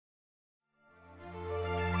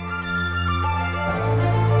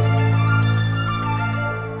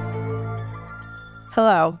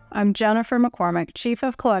Hello, I'm Jennifer McCormick, Chief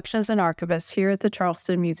of Collections and Archivist here at the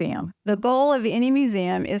Charleston Museum. The goal of any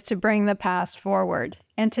museum is to bring the past forward,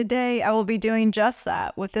 and today I will be doing just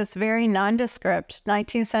that with this very nondescript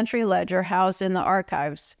 19th century ledger housed in the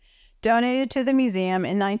archives. Donated to the museum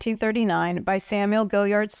in 1939 by Samuel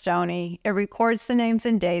Gilliard Stoney, it records the names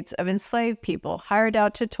and dates of enslaved people hired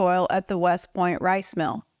out to toil at the West Point rice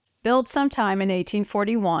mill. Built sometime in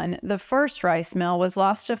 1841, the first rice mill was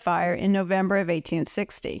lost to fire in November of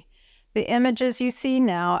 1860. The images you see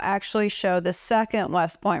now actually show the second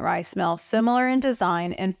West Point rice mill, similar in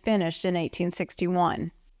design and finished in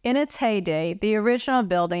 1861. In its heyday, the original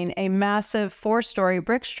building, a massive 4-story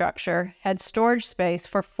brick structure, had storage space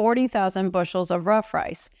for 40,000 bushels of rough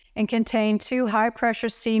rice and contained 2 high-pressure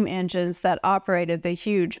steam engines that operated the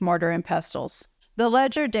huge mortar and pestles. The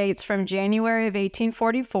ledger dates from January of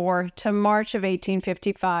 1844 to March of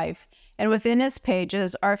 1855, and within its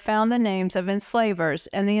pages are found the names of enslavers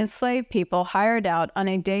and the enslaved people hired out on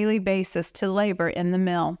a daily basis to labor in the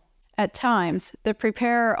mill. At times, the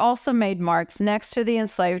preparer also made marks next to the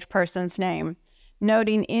enslaved person's name,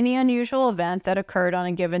 noting any unusual event that occurred on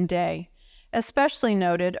a given day. Especially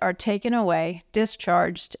noted are taken away,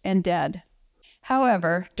 discharged, and dead.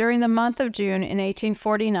 However, during the month of June in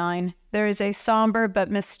 1849, there is a somber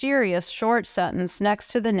but mysterious short sentence next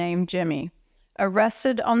to the name Jimmy,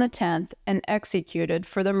 arrested on the 10th and executed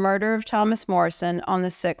for the murder of Thomas Morrison on the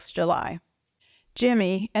 6th July.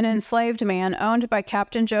 Jimmy, an enslaved man owned by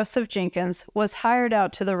Captain Joseph Jenkins, was hired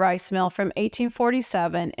out to the rice mill from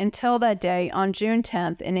 1847 until that day on June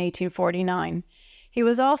 10th in 1849. He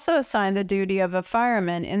was also assigned the duty of a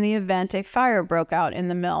fireman in the event a fire broke out in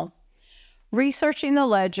the mill. Researching the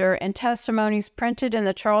ledger and testimonies printed in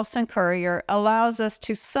the Charleston Courier allows us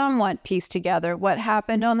to somewhat piece together what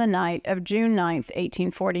happened on the night of June 9,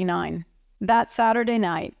 1849. That Saturday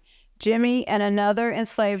night, Jimmy and another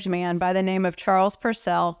enslaved man by the name of Charles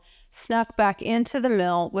Purcell snuck back into the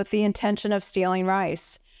mill with the intention of stealing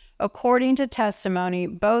rice. According to testimony,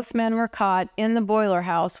 both men were caught in the boiler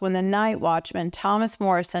house when the night watchman, Thomas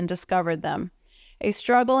Morrison, discovered them. A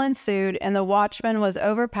struggle ensued, and the watchman was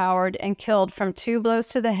overpowered and killed from 2 blows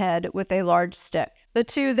to the head with a large stick. The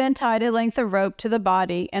 2 then tied a length of rope to the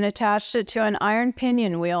body and attached it to an iron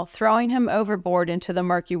pinion wheel, throwing him overboard into the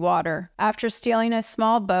murky water. After stealing a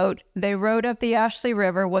small boat, they rowed up the Ashley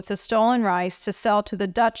River with the stolen rice to sell to the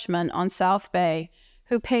Dutchman on South Bay,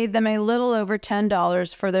 who paid them a little over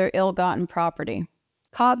 $10 for their ill-gotten property.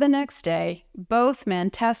 Caught the next day, both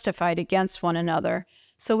men testified against one another,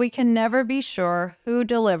 so we can never be sure who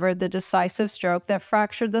delivered the decisive stroke that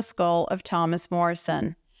fractured the skull of Thomas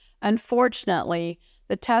Morrison. Unfortunately,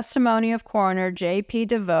 the testimony of coroner J.P.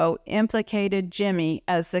 DeVoe implicated Jimmy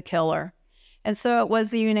as the killer, and so it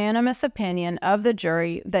was the unanimous opinion of the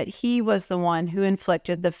jury that he was the one who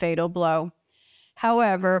inflicted the fatal blow.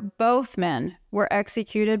 However, both men were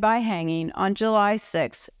executed by hanging on July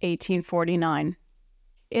 6, 1849.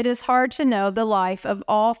 It is hard to know the life of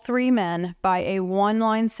all 3 men by a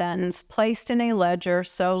one-line sentence placed in a ledger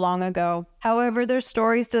so long ago. However, their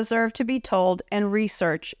stories deserve to be told, and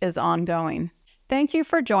research is ongoing. Thank you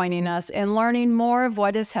for joining us in learning more of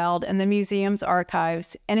what is held in the museum's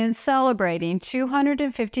archives and in celebrating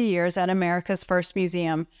 250 years at America's First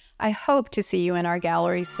Museum. I hope to see you in our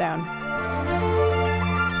galleries soon.